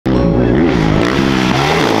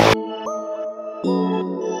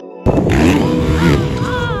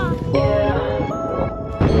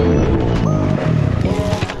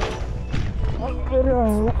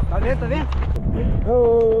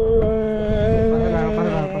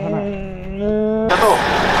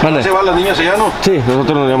Mande. ¿Se van las niñas allá, no? Sí,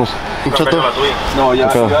 nosotros nos llevamos. Chato. No, ya.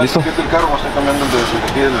 ¿Listo? El carro va a estar cambiando de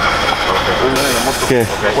 ¿Qué?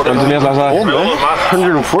 ¿Cuántos días las da? 140.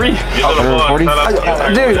 140?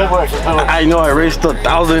 Dude, I know I raced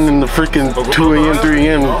 1,000 in the freaking 2 a.m., 3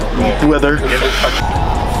 a.m. weather.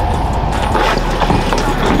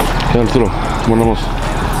 ¿Qué, Arturo? ¿Cómo andamos?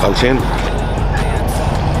 Al 100.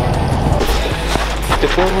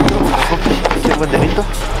 ¿Este banderito?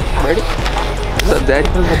 Ready? What's up, Daddy?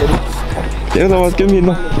 ¿Tienes nada más que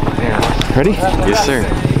viendo? Ready? Yes, sir.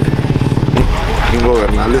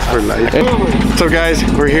 Ingobernables for life. So guys,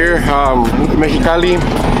 we're here, Mexicali,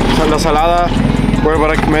 La Salada. We're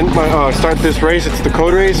about to start this race. It's the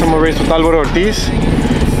code race. I'm gonna race with Albaro Ortiz.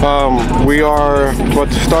 We are about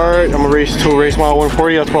to start. I'm gonna race to race mile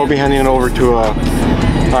 140. That's why I'll be handing it over to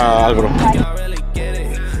Albaro.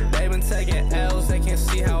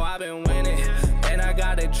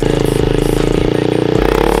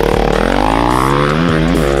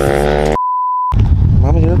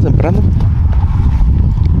 Vamos, ya temprano.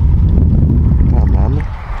 Mamá.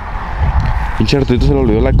 Pinche Arturito se le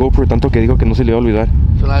olvidó la GoPro, tanto que dijo que no se le iba a olvidar.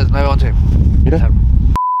 Son las 9:11. Mira.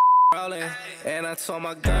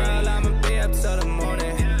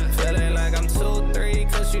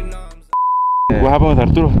 What happened with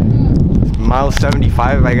Arturo? Mile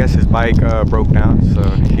 75, I guess his bike broke down, so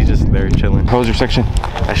he's just there chilling. How was your section?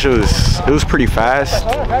 That shit was pretty fast,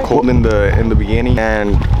 cold in the beginning,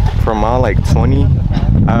 and from mile like 20,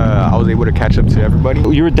 I was able to catch up to everybody.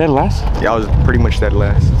 You were dead last? Yeah, I was pretty much dead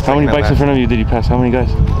last. How many bikes in front of you did you pass? How many guys?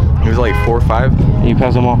 It was like 4 or 5. And you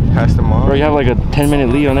passed them all? Passed them all. Bro, you have like a 10-minute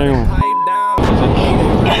lead on everyone.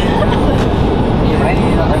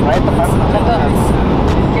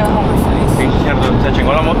 Se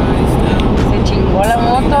chingó la moto. Se chingó la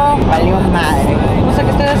moto, valió madre. No sé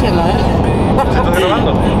qué estoy haciendo, ¿Estás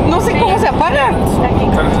grabando? No sé cómo se apaga.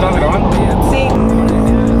 ¿Pero estás grabando? Sí.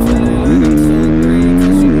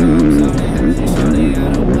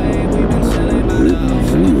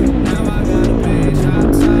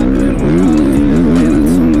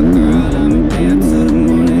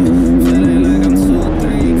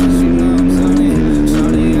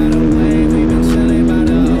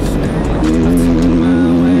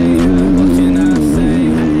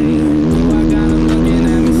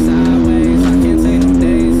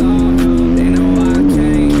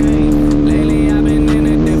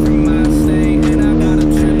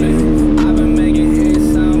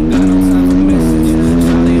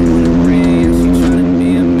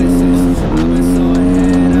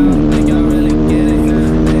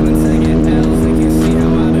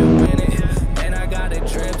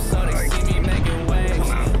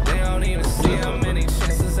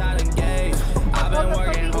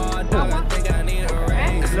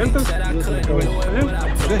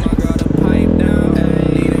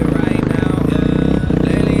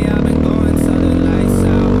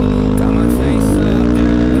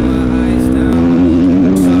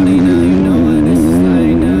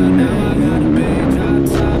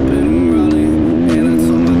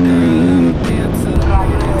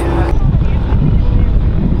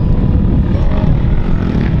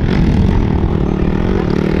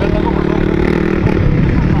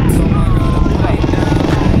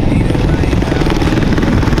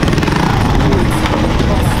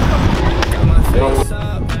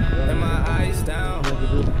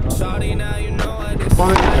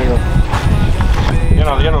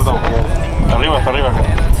 Ya nos damos. Arriba, hasta arriba.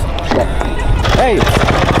 ¡Hey!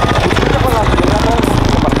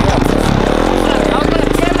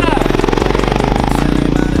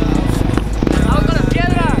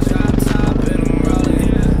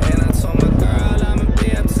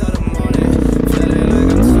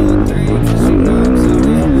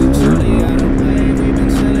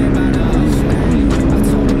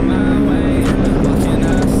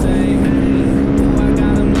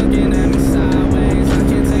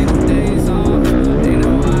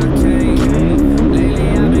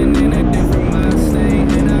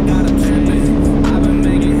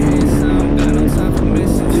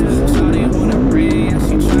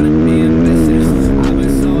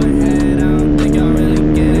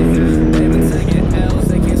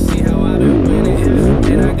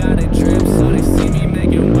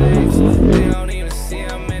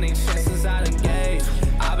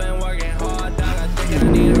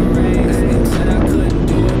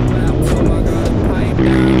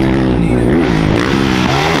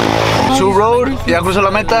 Ya cruzó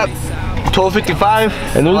la meta, 12:55.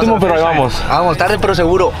 El último, pero ahí vamos. Vamos, tarde pero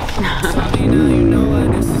seguro.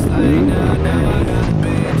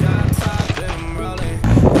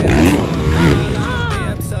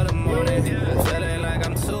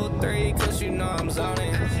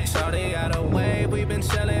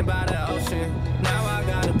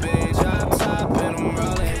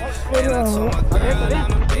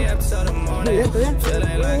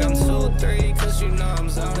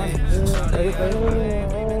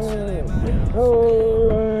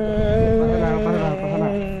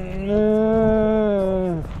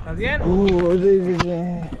 ¿Estás bien? Sí.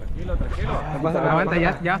 Tranquilo, tranquilo. Aguanta,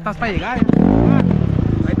 ya estás para llegar. Ahí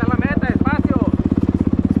está la meta, despacio.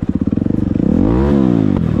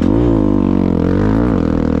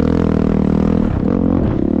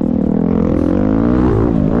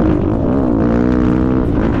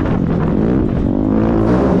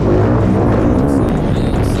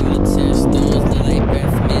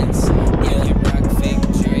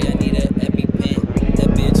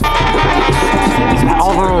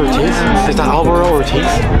 Albaro Ortiz? Is that Albaro Ortiz?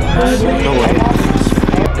 No way.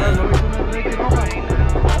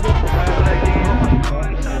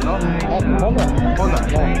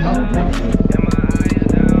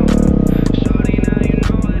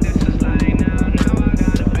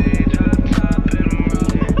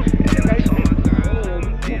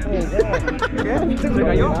 ¿Se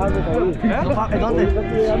cayó? ¿Dónde?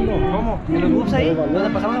 ¿Cómo? ¿En los bus ahí? ¿Dónde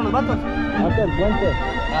pasamos a los vatos? Hasta el puente.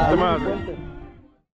 Come on.